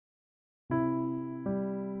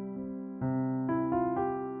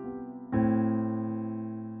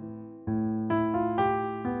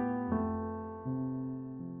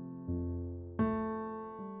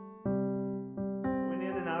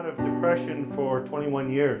depression for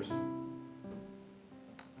 21 years.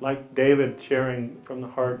 Like David sharing from the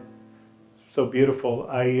heart, so beautiful.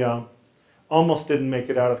 I almost didn't make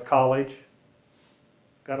it out of college.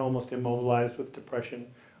 Got almost immobilized with depression.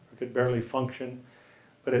 I could barely function.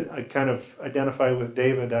 But I kind of identify with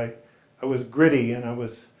David. I was gritty and I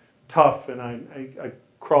was tough, and I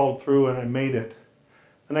crawled through and I made it.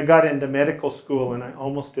 And I got into medical school and I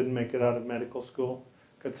almost didn't make it out of medical school.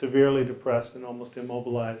 Got severely depressed and almost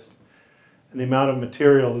immobilized. And the amount of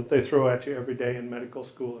material that they throw at you every day in medical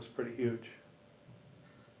school is pretty huge.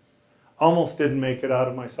 Almost didn't make it out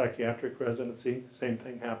of my psychiatric residency. Same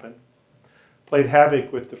thing happened. Played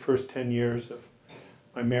havoc with the first 10 years of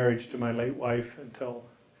my marriage to my late wife until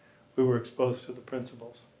we were exposed to the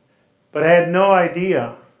principles. But I had no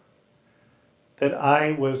idea that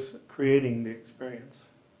I was creating the experience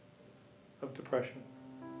of depression.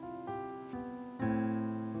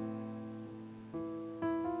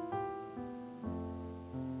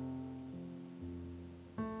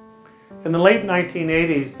 In the late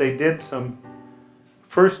 1980s, they did some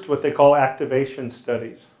first what they call activation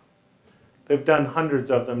studies. They've done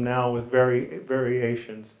hundreds of them now with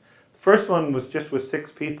variations. The first one was just with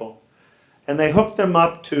 6 people. And they hooked them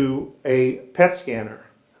up to a PET scanner.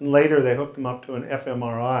 And later they hooked them up to an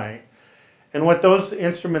fMRI. And what those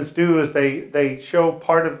instruments do is they show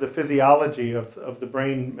part of the physiology of the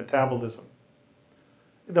brain metabolism.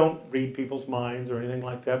 They don't read people's minds or anything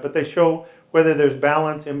like that, but they show whether there's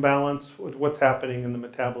balance, imbalance, what's happening in the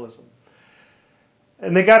metabolism.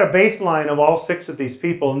 And they got a baseline of all 6 of these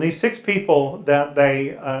people. And these 6 people that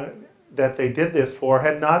they did this for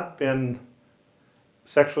had not been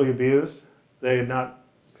sexually abused. They had not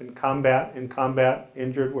been in combat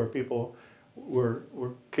injured, where people were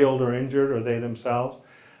killed or injured, or they themselves.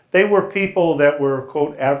 They were people that were,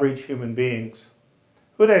 quote, average human beings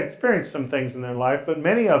who had experienced some things in their life, but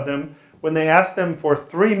many of them, when they asked them for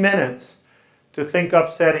 3 minutes to think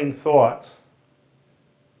upsetting thoughts,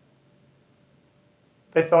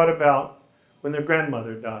 they thought about when their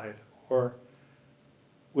grandmother died or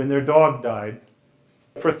when their dog died.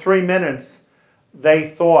 For 3 minutes, they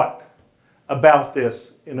thought about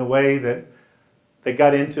this in a way that they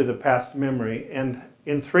got into the past memory. And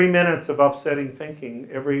in 3 minutes of upsetting thinking,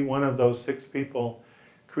 every one of those 6 people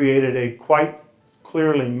created a quite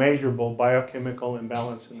clearly measurable biochemical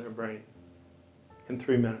imbalance in their brain in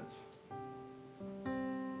 3 minutes.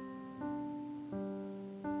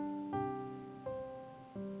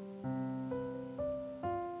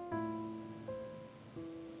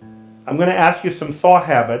 I'm going to ask you some thought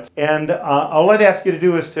habits, and all I'd ask you to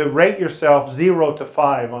do is to rate yourself 0 to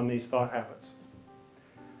 5 on these thought habits.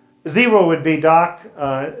 0 would be, Doc,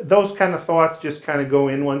 those kind of thoughts just kind of go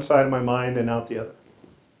in one side of my mind and out the other.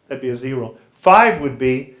 That'd be a 0. 5 would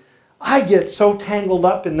be, I get so tangled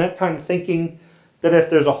up in that kind of thinking that if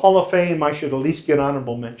there's a Hall of Fame, I should at least get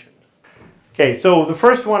honorable mention. Okay, so the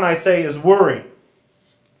first one I say is worry.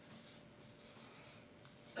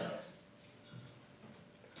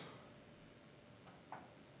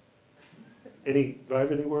 Do I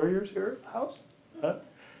have any worriers here at the house? Huh?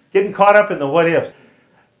 Getting caught up in the what ifs.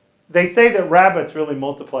 They say that rabbits really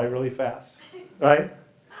multiply really fast, right?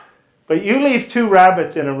 But you leave 2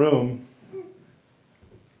 rabbits in a room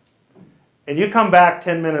and you come back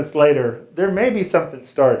 10 minutes later, there may be something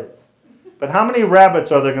started. But how many rabbits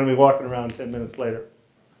are there going to be walking around 10 minutes later?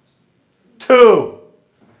 2.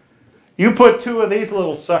 You put 2 of these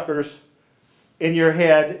little suckers in your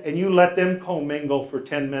head and you let them commingle for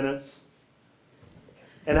 10 minutes.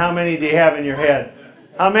 And how many do you have in your head?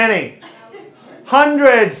 How many?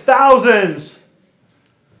 Hundreds, thousands.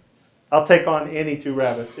 I'll take on any 2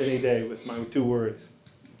 rabbits any day with my 2 worries.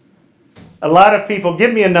 A lot of people,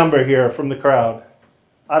 give me a number here from the crowd.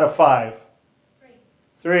 Out of 5.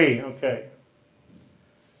 3, okay.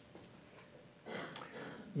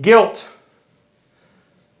 Guilt.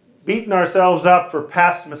 Beating ourselves up for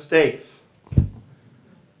past mistakes.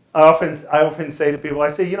 I often say to people,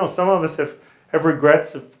 I say, you know, some of us have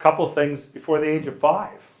regrets of a couple of things before the age of 5.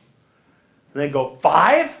 And they go,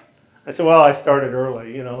 5? I said, well, I started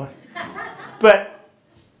early, you know. But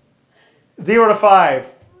 0 to 5,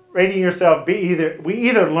 rating yourself, we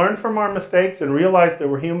either learn from our mistakes and realize that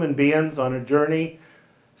we're human beings on a journey,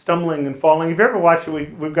 stumbling and falling. If you ever watched it,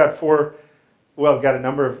 we've got 4, well, we've got a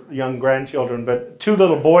number of young grandchildren, but 2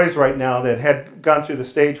 little boys right now that had gone through the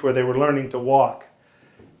stage where they were learning to walk.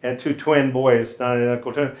 And 2 twin boys, not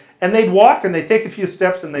identical twins. And they'd walk and they'd take a few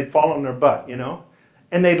steps and they'd fall on their butt, you know.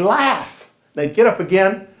 And they'd laugh. They'd get up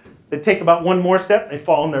again. They'd take about 1 more step and they'd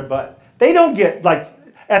fall on their butt. They don't get, like,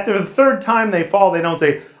 after the 3rd time they fall, they don't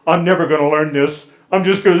say, I'm never going to learn this. I'm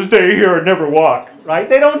just going to stay here and never walk, right?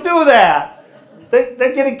 They don't do that.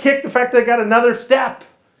 They're getting kicked the fact they got another step.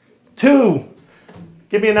 2.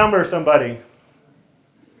 Give me a number, somebody.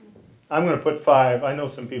 I'm going to put 5. I know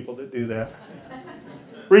some people that do that.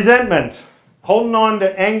 Resentment. Holding on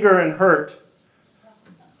to anger and hurt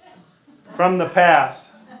from the past.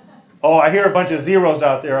 Oh, I hear a bunch of zeros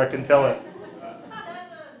out there, I can tell it.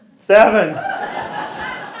 7. 5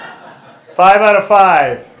 out of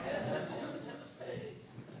 5.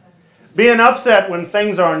 Being upset when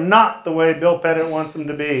things are not the way Bill Pettit wants them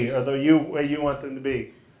to be, or the way you want them to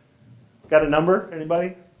be. Got a number?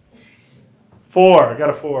 Anybody? 4. I got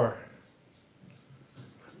a 4.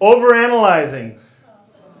 Overanalyzing.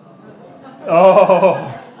 Oh.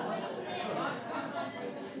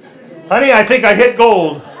 Honey, I think I hit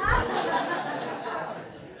gold.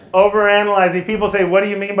 Overanalyzing. People say, what do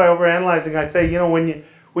you mean by overanalyzing? I say, you know,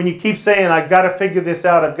 when you keep saying, I've got to figure this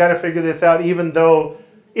out, I've got to figure this out, even though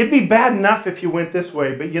it'd be bad enough if you went this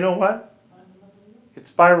way, but you know what? It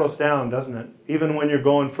spirals down, doesn't it? Even when you're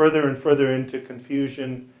going further and further into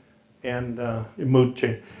confusion and mood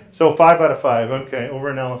change. So 5 out of 5. Okay,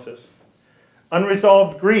 overanalysis.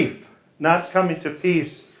 Unresolved grief. Not coming to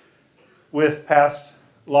peace with past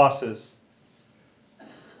losses.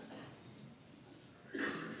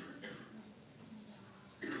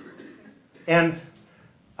 And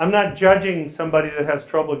I'm not judging somebody that has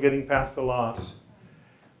trouble getting past a loss.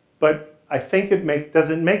 But I think does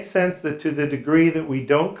it make sense that to the degree that we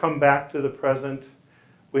don't come back to the present,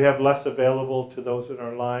 we have less available to those in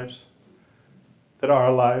our lives that are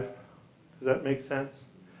alive? Does that make sense?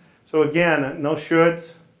 So again, no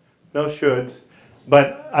shoulds, no shoulds.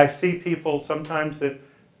 But I see people sometimes that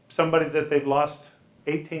somebody that they've lost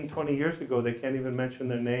 18, 20 years ago, they can't even mention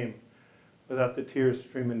their name without the tears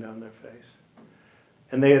streaming down their face.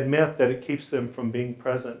 And they admit that it keeps them from being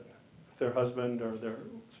present with their husband or their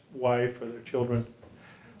wife or their children.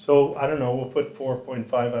 So I don't know, we'll put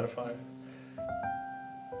 4.5 out of 5.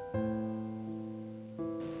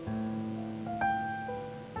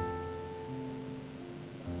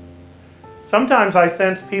 Sometimes I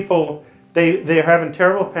sense people, they're having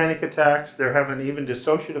terrible panic attacks, they're having even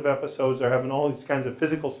dissociative episodes, they're having all these kinds of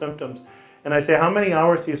physical symptoms. And I say, how many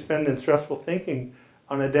hours do you spend in stressful thinking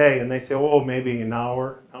on a day? And they say, oh, maybe an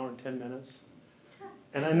hour and 10 minutes.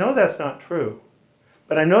 And I know that's not true.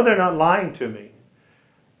 But I know they're not lying to me.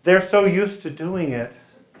 They're so used to doing it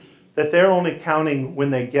that they're only counting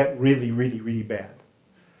when they get really, really, really bad.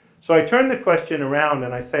 So I turn the question around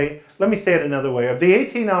and I say, let me say it another way. Of the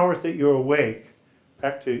 18 hours that you're awake,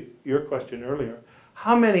 back to your question earlier,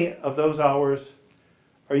 how many of those hours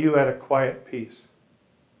are you at a quiet peace?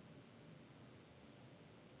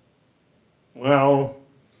 Well,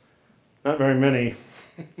 not very many.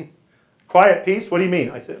 Quiet peace? What do you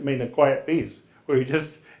mean? I mean a quiet peace, where you're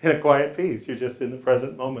just in a quiet peace. You're just in the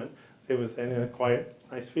present moment. They were saying in a quiet,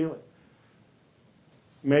 nice feeling.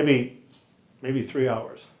 Maybe 3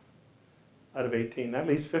 hours out of 18. That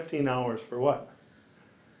leaves 15 hours for what?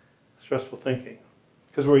 Stressful thinking.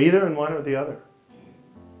 Because we're either in one or the other.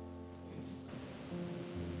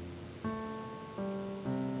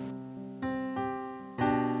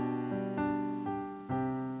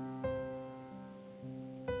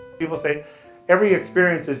 People say, every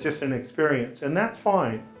experience is just an experience, and that's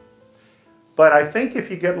fine. But I think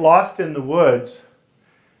if you get lost in the woods,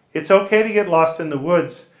 it's okay to get lost in the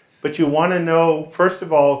woods, but you want to know, first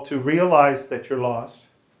of all, to realize that you're lost.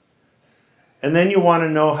 And then you want to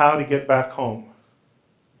know how to get back home.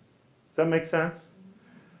 Does that make sense?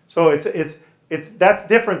 So that's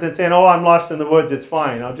different than saying, oh, I'm lost in the woods, it's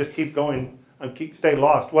fine, I'll just keep going, stay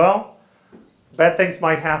lost. Well, bad things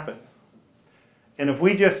might happen. And if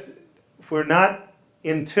we're not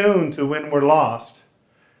in tune to when we're lost,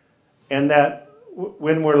 and that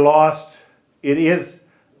when we're lost, it is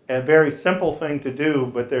a very simple thing to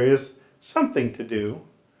do, but there is something to do,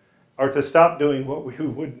 or to stop doing what we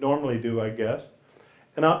would normally do, I guess.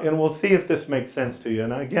 And we'll see if this makes sense to you.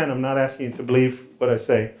 And again, I'm not asking you to believe what I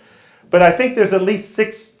say. But I think there's at least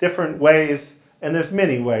 6 different ways, and there's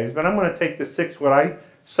many ways, but I'm going to take the 6 where I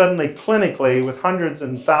suddenly clinically, with hundreds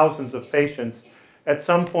and thousands of patients, at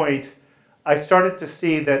some point, I started to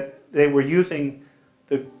see that they were using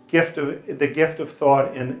the gift of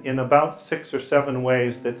thought in about 6 or 7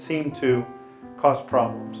 ways that seemed to cause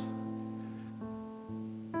problems.